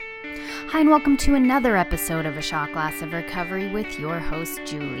Hi, and welcome to another episode of A Shot Glass of Recovery with your host,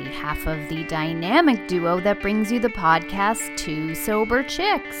 Julie, half of the dynamic duo that brings you the podcast Two Sober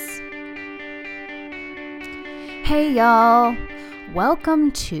Chicks. Hey, y'all.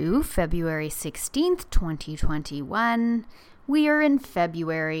 Welcome to February 16th, 2021. We are in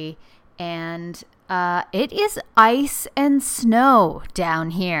February, and it is ice and snow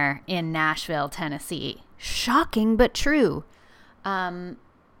down here in Nashville, Tennessee. Shocking, but true.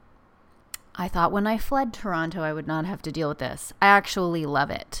 I thought when I fled Toronto, I would not have to deal with this. I actually love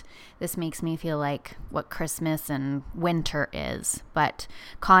it. This makes me feel like what Christmas and winter is. But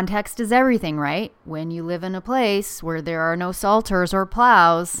context is everything, right? When you live in a place where there are no salters or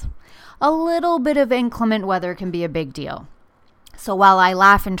plows, a little bit of inclement weather can be a big deal. So while I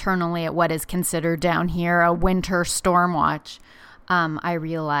laugh internally at what is considered down here a winter storm watch, I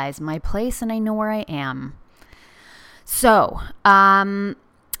realize my place and I know where I am. So,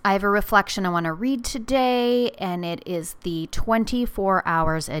 I have a reflection I want to read today, and it is the 24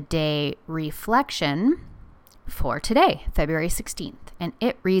 hours a day reflection for today, February 16th, and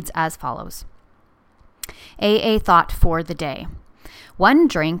it reads as follows. AA thought for the day. One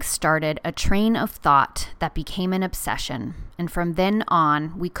drink started a train of thought that became an obsession, and from then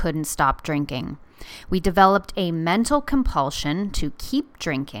on, we couldn't stop drinking. We developed a mental compulsion to keep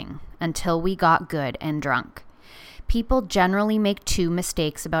drinking until we got good and drunk. People generally make two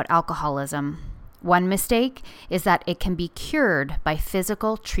mistakes about alcoholism. One mistake is that it can be cured by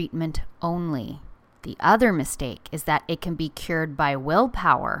physical treatment only. The other mistake is that it can be cured by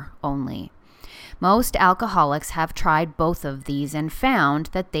willpower only. Most alcoholics have tried both of these and found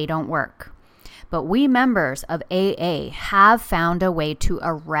that they don't work. But we members of AA have found a way to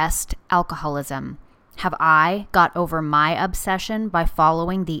arrest alcoholism. Have I got over my obsession by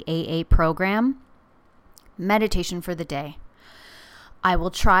following the AA program? Meditation for the day. I will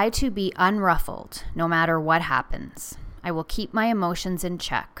try to be unruffled no matter what happens. I will keep my emotions in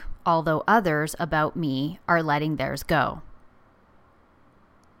check, although others about me are letting theirs go.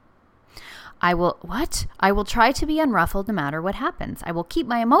 I will try to be unruffled no matter what happens. I will keep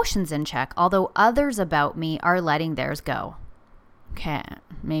my emotions in check, although others about me are letting theirs go. Okay,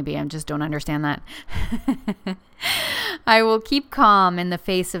 maybe I just don't understand that. I will keep calm in the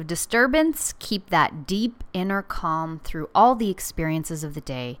face of disturbance, keep that deep inner calm through all the experiences of the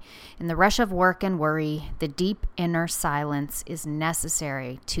day. In the rush of work and worry, the deep inner silence is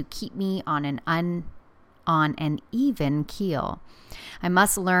necessary to keep me on an even keel. I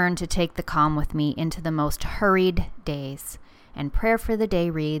must learn to take the calm with me into the most hurried days. And prayer for the day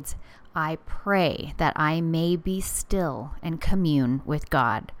reads, I pray that I may be still and commune with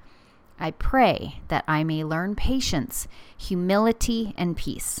God. I pray that I may learn patience, humility, and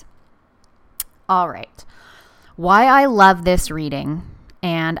peace. All right. Why I love this reading,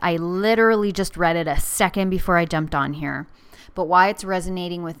 and I literally just read it a second before I jumped on here, but why it's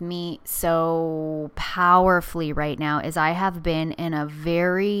resonating with me so powerfully right now is I have been in a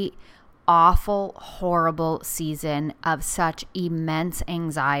very awful, horrible season of such immense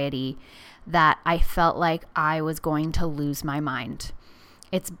anxiety that I felt like I was going to lose my mind.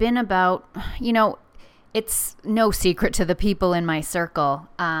 It's been about, it's no secret to the people in my circle,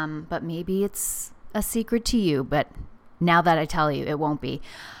 but maybe it's a secret to you, but now that I tell you, it won't be.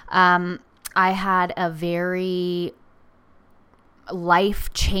 I had a very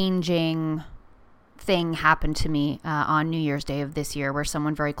life-changing thing happened to me on New Year's Day of this year where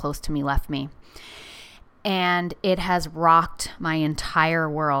someone very close to me left me. And it has rocked my entire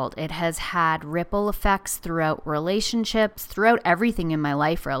world. It has had ripple effects throughout relationships, throughout everything in my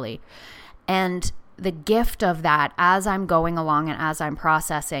life, really. And the gift of that as I'm going along and as I'm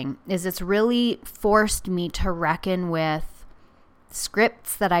processing is it's really forced me to reckon with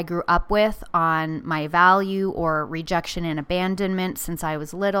scripts that I grew up with on my value or rejection and abandonment since I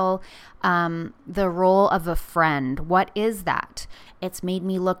was little. The role of a friend. What is that? It's made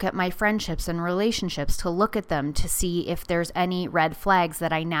me look at my friendships and relationships, to look at them to see if there's any red flags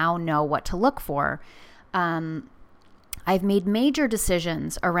that I now know what to look for. I've made major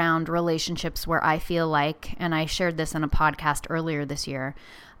decisions around relationships where I feel like, and I shared this in a podcast earlier this year,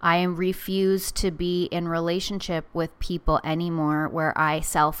 I am refused to be in relationship with people anymore where I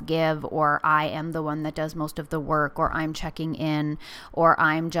self-give, or I am the one that does most of the work, or I'm checking in, or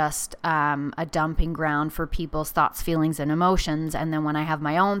I'm just a dumping ground for people's thoughts, feelings, and emotions. And then when I have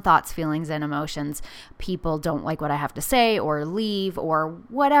my own thoughts, feelings, and emotions, people don't like what I have to say or leave or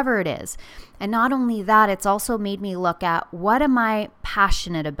whatever it is. And not only that, it's also made me look at what am I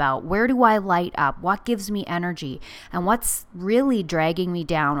passionate about? Where do I light up? What gives me energy? And what's really dragging me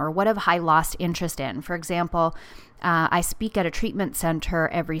down down, or what have I lost interest in? For example, I speak at a treatment center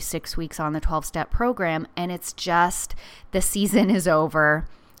every 6 weeks on the 12-step program, and it's just the season is over.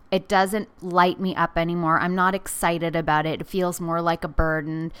 It doesn't light me up anymore. I'm not excited about it. It feels more like a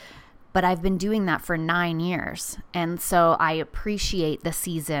burden. But I've been doing that for 9 years. And so I appreciate the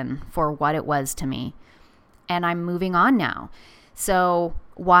season for what it was to me. And I'm moving on now. So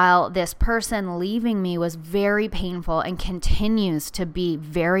while this person leaving me was very painful and continues to be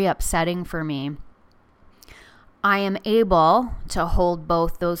very upsetting for me, I am able to hold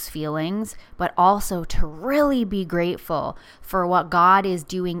both those feelings, but also to really be grateful for what God is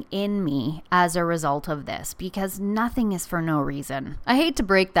doing in me as a result of this, because nothing is for no reason. I hate to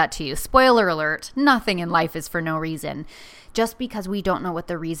break that to you. Spoiler alert, nothing in life is for no reason. Just because we don't know what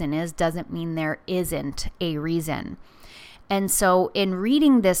the reason is doesn't mean there isn't a reason. And so in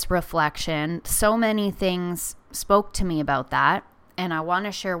reading this reflection, so many things spoke to me about that, and I want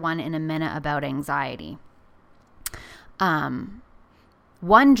to share one in a minute about anxiety.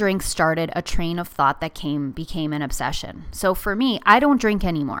 One drink started a train of thought that became an obsession. So for me, I don't drink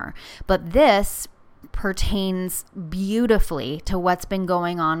anymore, but this pertains beautifully to what's been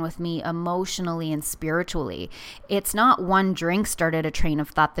going on with me emotionally and spiritually. It's not one drink started a train of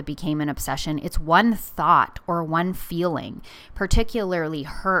thought that became an obsession. It's one thought or one feeling, particularly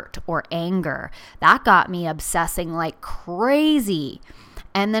hurt or anger, that got me obsessing like crazy.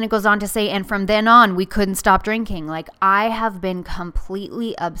 And then it goes on to say, and from then on, we couldn't stop drinking. Like, I have been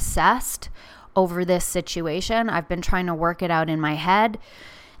completely obsessed over this situation. I've been trying to work it out in my head,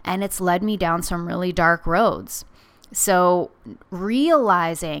 and it's led me down some really dark roads. So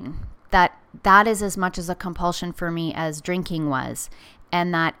realizing that that is as much as a compulsion for me as drinking was,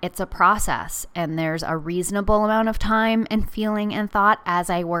 and that it's a process, and there's a reasonable amount of time and feeling and thought as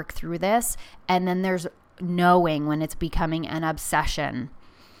I work through this, and then there's knowing when it's becoming an obsession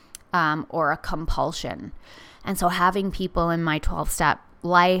or a compulsion. And so having people in my 12-step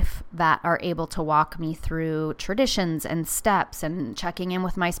life that are able to walk me through traditions and steps and checking in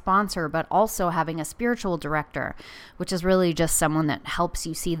with my sponsor, but also having a spiritual director, which is really just someone that helps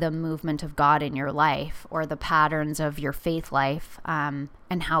you see the movement of God in your life or the patterns of your faith life and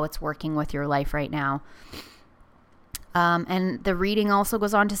how it's working with your life right now. And the reading also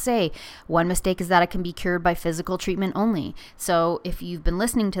goes on to say, one mistake is that it can be cured by physical treatment only. So if you've been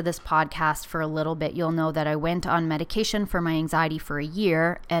listening to this podcast for a little bit, you'll know that I went on medication for my anxiety for a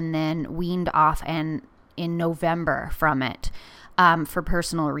year and then weaned off in November from it for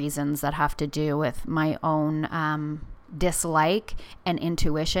personal reasons that have to do with my own dislike and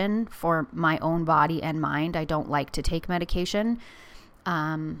intuition for my own body and mind. I don't like to take medication.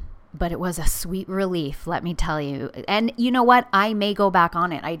 But it was a sweet relief, let me tell you. And you know what? I may go back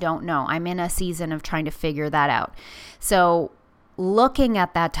on it. I don't know. I'm in a season of trying to figure that out. So looking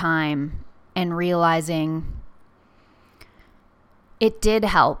at that time and realizing it did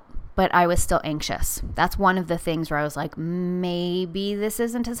help, but I was still anxious. That's one of the things where I was like, maybe this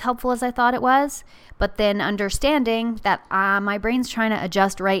isn't as helpful as I thought it was. But then understanding that my brain's trying to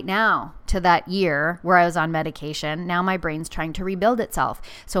adjust right now to that year where I was on medication. Now my brain's trying to rebuild itself.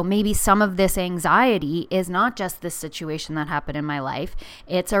 So maybe some of this anxiety is not just this situation that happened in my life.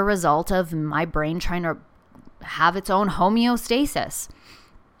 It's a result of my brain trying to have its own homeostasis.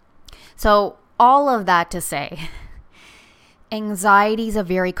 So all of that to say, anxiety is a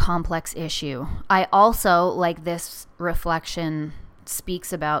very complex issue. I also, like this reflection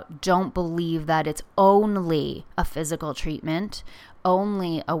speaks about, don't believe that it's only a physical treatment,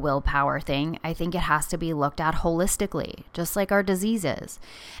 only a willpower thing. I think it has to be looked at holistically, just like our diseases.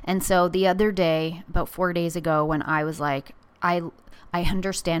 And so the other day, about 4 days ago, when I was like, I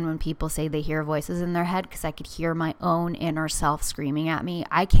understand when people say they hear voices in their head, because I could hear my own inner self screaming at me,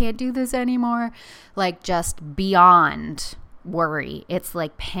 I can't do this anymore. Like, just beyond worry. It's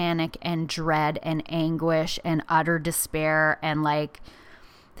like panic and dread and anguish and utter despair. And like,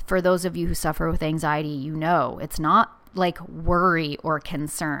 for those of you who suffer with anxiety, you know, it's not like worry or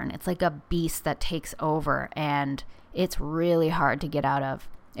concern. It's like a beast that takes over, and it's really hard to get out of.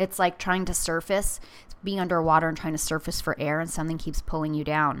 It's like trying to surface, being underwater and trying to surface for air, and something keeps pulling you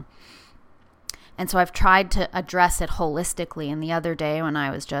down. And so I've tried to address it holistically. And the other day when I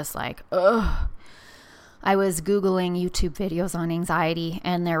was just like, ugh, I was Googling YouTube videos on anxiety,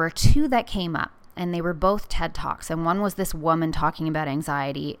 and there were two that came up, and they were both TED Talks. And one was this woman talking about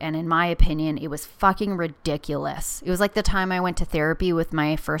anxiety. And in my opinion, it was fucking ridiculous. It was like the time I went to therapy with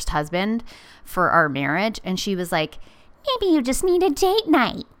my first husband for our marriage. And she was like, maybe you just need a date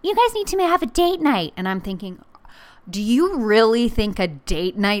night. You guys need to have a date night. And I'm thinking, do you really think a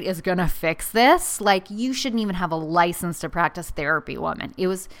date night is going to fix this? Like, you shouldn't even have a license to practice therapy, woman. It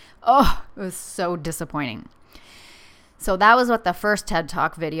was so disappointing. So that was what the first TED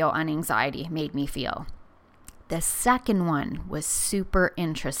Talk video on anxiety made me feel. The second one was super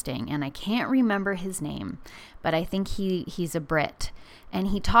interesting, and I can't remember his name, but I think he's a Brit. And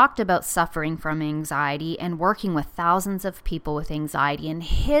he talked about suffering from anxiety and working with thousands of people with anxiety. And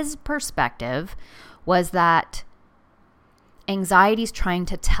his perspective was that anxiety is trying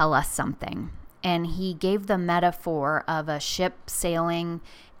to tell us something. And he gave the metaphor of a ship sailing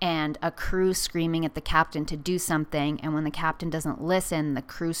and a crew screaming at the captain to do something. And when the captain doesn't listen, the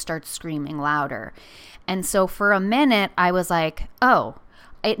crew starts screaming louder. And so for a minute, I was like, oh,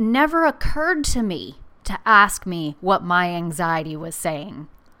 it never occurred to me to ask me what my anxiety was saying.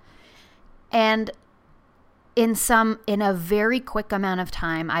 And in a very quick amount of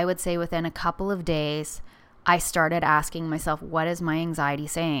time, I would say within a couple of days, I started asking myself, what is my anxiety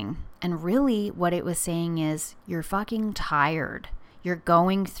saying? And really what it was saying is, you're fucking tired. You're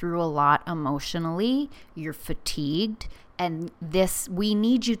going through a lot emotionally. You're fatigued. And we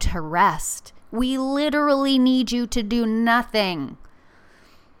need you to rest. We literally need you to do nothing.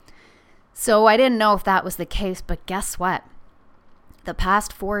 So I didn't know if that was the case, but guess what? The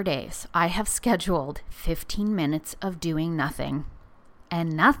past 4 days, I have scheduled 15 minutes of doing nothing.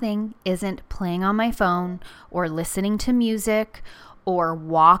 And nothing isn't playing on my phone or listening to music or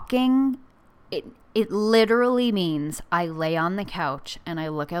walking. It literally means I lay on the couch and I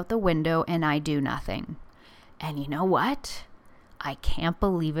look out the window and I do nothing. And you know what? I can't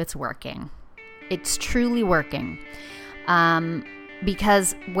believe it's working. It's truly working.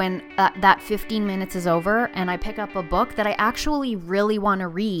 Because when that 15 minutes is over and I pick up a book that I actually really want to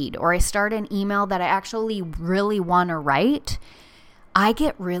read, or I start an email that I actually really want to write, I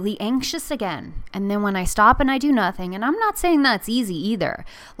get really anxious again. And then when I stop and I do nothing, and I'm not saying that's easy either,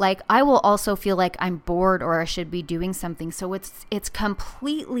 like I will also feel like I'm bored or I should be doing something. So it's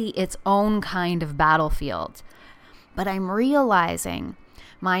completely its own kind of battlefield. But I'm realizing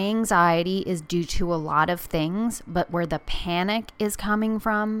my anxiety is due to a lot of things, but where the panic is coming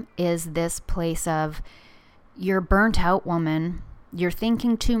from is this place of, you're burnt out, woman. You're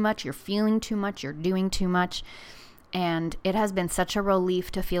thinking too much, you're feeling too much, you're doing too much. And it has been such a relief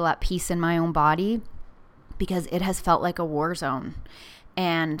to feel at peace in my own body, because it has felt like a war zone.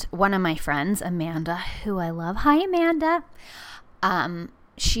 And one of my friends, Amanda, who I love, hi Amanda,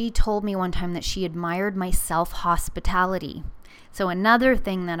 she told me one time that she admired my self-hospitality. So another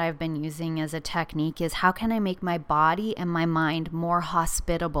thing that I've been using as a technique is, how can I make my body and my mind more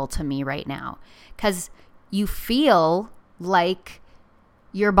hospitable to me right now? Because you feel like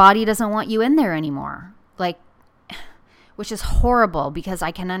your body doesn't want you in there anymore. Which is horrible, because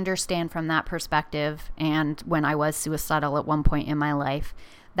I can understand from that perspective. And when I was suicidal at one point in my life,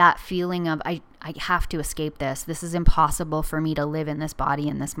 that feeling of I have to escape this. This is impossible for me to live in this body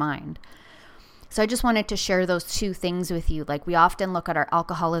and this mind. So I just wanted to share those two things with you. Like, we often look at our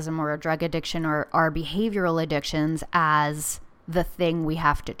alcoholism or our drug addiction or our behavioral addictions as the thing we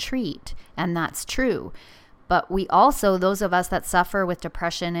have to treat. And that's true. But we also, those of us that suffer with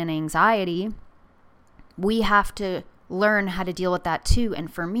depression and anxiety, we have to learn how to deal with that too.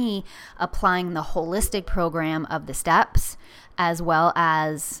 And for me, applying the holistic program of the steps, as well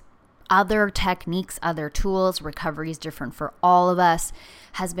as other techniques, other tools, recovery is different for all of us,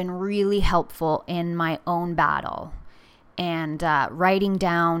 has been really helpful in my own battle. And writing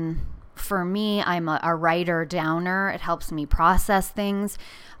down, for me, I'm a writer downer. It helps me process things.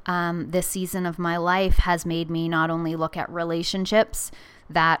 This season of my life has made me not only look at relationships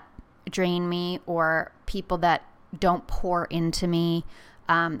that drain me or people that don't pour into me.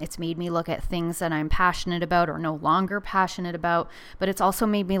 It's made me look at things that I'm passionate about or no longer passionate about, but it's also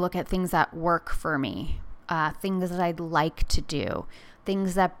made me look at things that work for me, things that I'd like to do,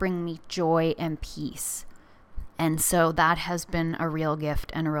 things that bring me joy and peace. And so that has been a real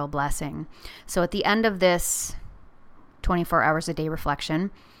gift and a real blessing. So at the end of this 24 hours a day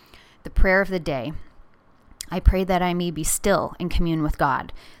reflection, the prayer of the day, I pray that I may be still and commune with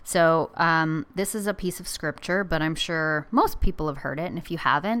God. So this is a piece of scripture, but I'm sure most people have heard it. And if you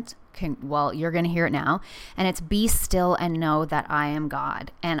haven't, you're going to hear it now. And it's, be still and know that I am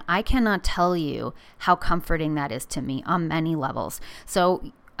God. And I cannot tell you how comforting that is to me on many levels.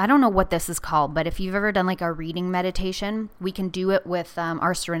 So I don't know what this is called, but if you've ever done like a reading meditation, we can do it with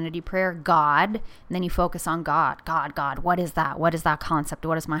our serenity prayer, God. And then you focus on God, God, God. What is that? What is that concept?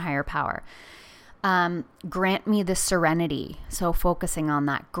 What is my higher power? Grant me the serenity. So focusing on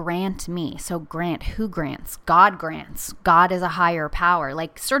that, grant me. So grant, who grants? God grants. God is a higher power,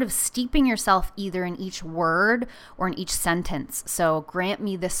 like sort of steeping yourself either in each word or in each sentence. So grant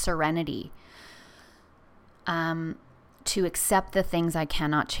me this serenity. To accept the things I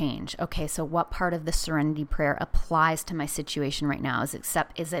cannot change. Okay, so what part of the serenity prayer applies to my situation right now? Is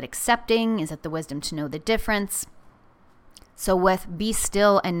it accepting? Is it the wisdom to know the difference? So with be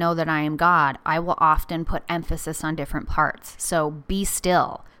still and know that I am God, I will often put emphasis on different parts. So be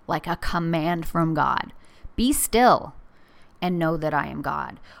still, like a command from God. Be still and know that I am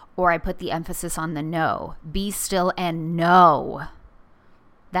God. Or I put the emphasis on the know. Be still and know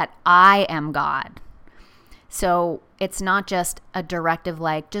that I am God. So it's not just a directive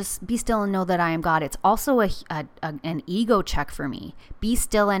like, just be still and know that I am God. It's also an ego check for me. Be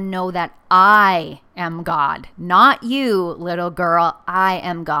still and know that I am God. Not you, little girl. I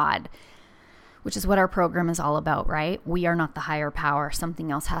am God. Which is what our program is all about, right? We are not the higher power. Something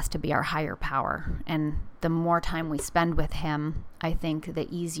else has to be our higher power. And the more time we spend with him, I think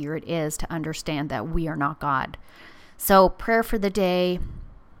the easier it is to understand that we are not God. So prayer for the day,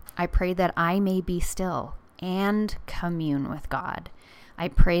 I pray that I may be still and commune with God. I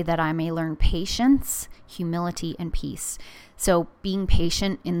pray that I may learn patience, humility, and peace. So being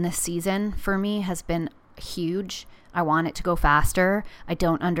patient in this season for me has been huge. I want it to go faster. I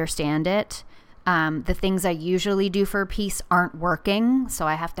don't understand it. The things I usually do for peace aren't working. So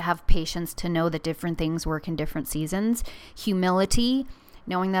I have to have patience to know that different things work in different seasons. Humility,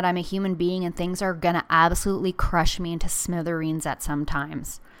 knowing that I'm a human being and things are going to absolutely crush me into smithereens at some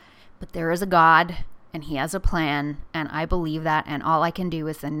times. But there is a God, and he has a plan, and I believe that, and all I can do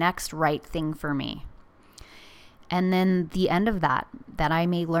is the next right thing for me. And then the end of that I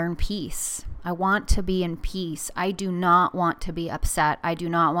may learn peace. I want to be in peace. I do not want to be upset. I do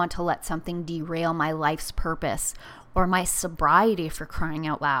not want to let something derail my life's purpose or my sobriety, for crying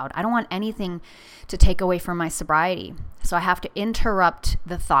out loud. I don't want anything to take away from my sobriety. So I have to interrupt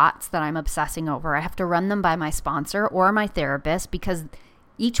the thoughts that I'm obsessing over. I have to run them by my sponsor or my therapist, because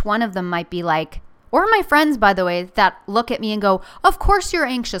each one of them might be like, or my friends, by the way, that look at me and go, of course you're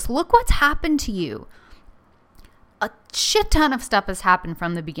anxious. Look what's happened to you. A shit ton of stuff has happened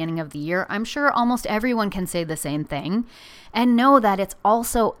from the beginning of the year. I'm sure almost everyone can say the same thing, and know that it's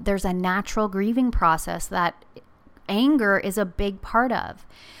also, there's a natural grieving process that anger is a big part of.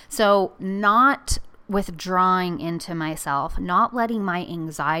 So not withdrawing into myself, not letting my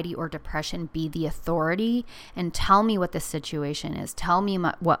anxiety or depression be the authority and tell me what the situation is, tell me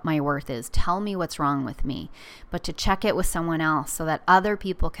what my worth is, tell me what's wrong with me, but to check it with someone else so that other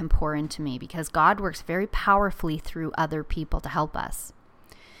people can pour into me, because God works very powerfully through other people to help us.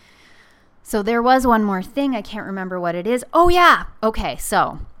 So there was one more thing. I can't remember what it is. Oh yeah. Okay.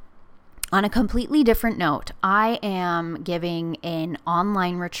 So on a completely different note, I am giving an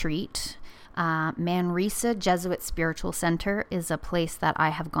online retreat. Manresa Jesuit Spiritual Center is a place that I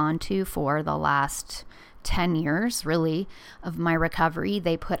have gone to for the last 10 years, really, of my recovery.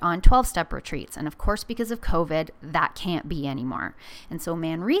 They put on 12-step retreats. And of course, because of COVID, that can't be anymore. And so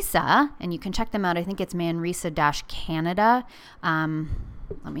Manresa, and you can check them out. I think it's Manresa-Canada.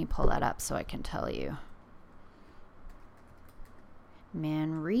 Let me pull that up so I can tell you.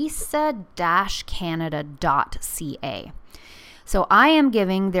 Manresa-Canada.ca. So I am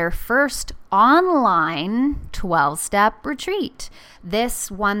giving their first online 12-step retreat. This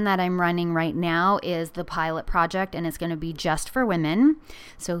one that I'm running right now is the pilot project, and it's going to be just for women.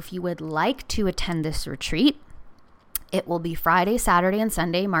 So if you would like to attend this retreat, it will be Friday, Saturday, and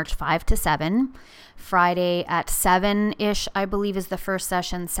Sunday, March 5 to 7. Friday at 7-ish, I believe, is the first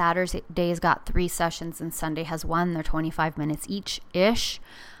session. Saturday's got 3 sessions, and Sunday has 1. They're 25 minutes each-ish.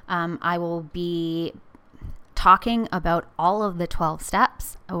 I will be talking about all of the 12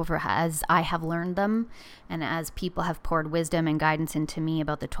 steps over as I have learned them, and as people have poured wisdom and guidance into me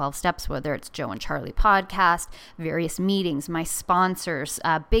about the 12 steps, whether it's Joe and Charlie podcast, various meetings, my sponsors,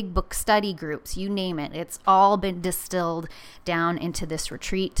 big book study groups, you name it. It's all been distilled down into this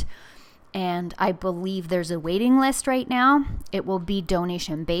retreat. And I believe there's a waiting list right now. It will be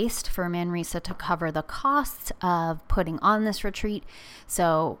donation based for Manresa to cover the costs of putting on this retreat.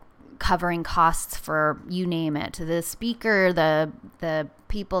 So covering costs for, you name it, the speaker, the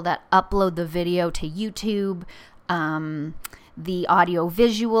people that upload the video to YouTube, the audio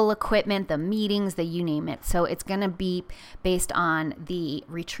visual equipment, the meetings, the you name it. So it's going to be based on the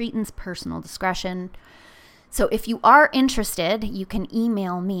retreatant's personal discretion. So if you are interested, you can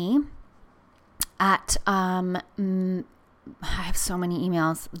email me at, I have so many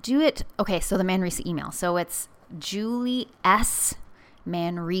emails. Okay, so the Manresa email. So it's Julie S.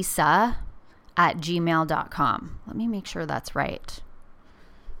 Manresa @gmail.com. Let me make sure that's right.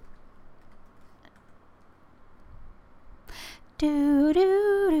 Do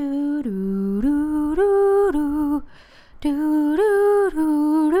do do do do do do do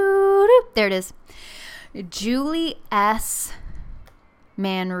do do. There it is. Julie S.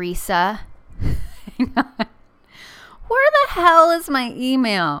 Manresa. Hang on. Where the hell is my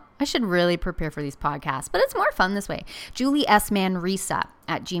email? I should really prepare for these podcasts, but it's more fun this way. Julie S. Manresa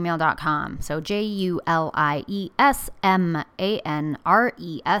 @gmail.com. So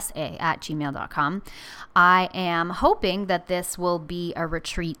JuliesManresa @gmail.com. I am hoping that this will be a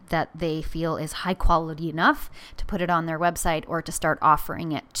retreat that they feel is high quality enough to put it on their website or to start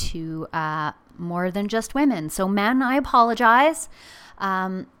offering it to more than just women. So men, I apologize.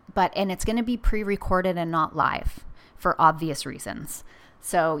 And it's going to be pre-recorded and not live for obvious reasons.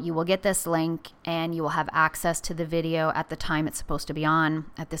 So you will get this link and you will have access to the video at the time it's supposed to be on.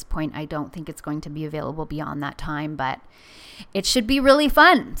 At this point, I don't think it's going to be available beyond that time, but it should be really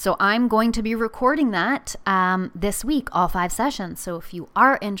fun. So I'm going to be recording that this week, all 5 sessions. So if you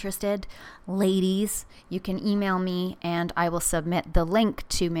are interested, ladies, you can email me and I will submit the link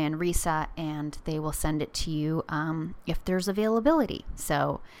to Manresa and they will send it to you if there's availability.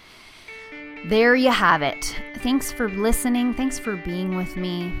 So there you have it. Thanks for listening. Thanks for being with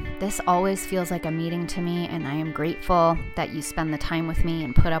me. This always feels like a meeting to me, and I am grateful that you spend the time with me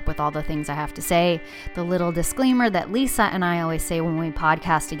and put up with all the things I have to say. The little disclaimer that Lisa and I always say when we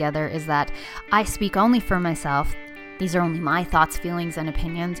podcast together is that I speak only for myself. These are only my thoughts, feelings, and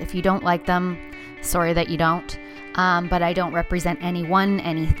opinions. If you don't like them, sorry that you don't. But I don't represent anyone,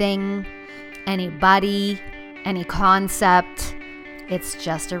 anything, anybody, any concept. It's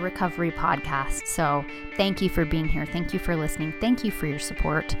just a recovery podcast. So thank you for being here. Thank you for listening. Thank you for your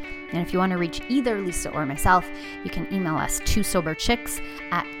support. And if you want to reach either Lisa or myself, you can email us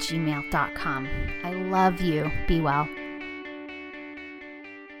twosoberchicks@gmail.com. I love you. Be well.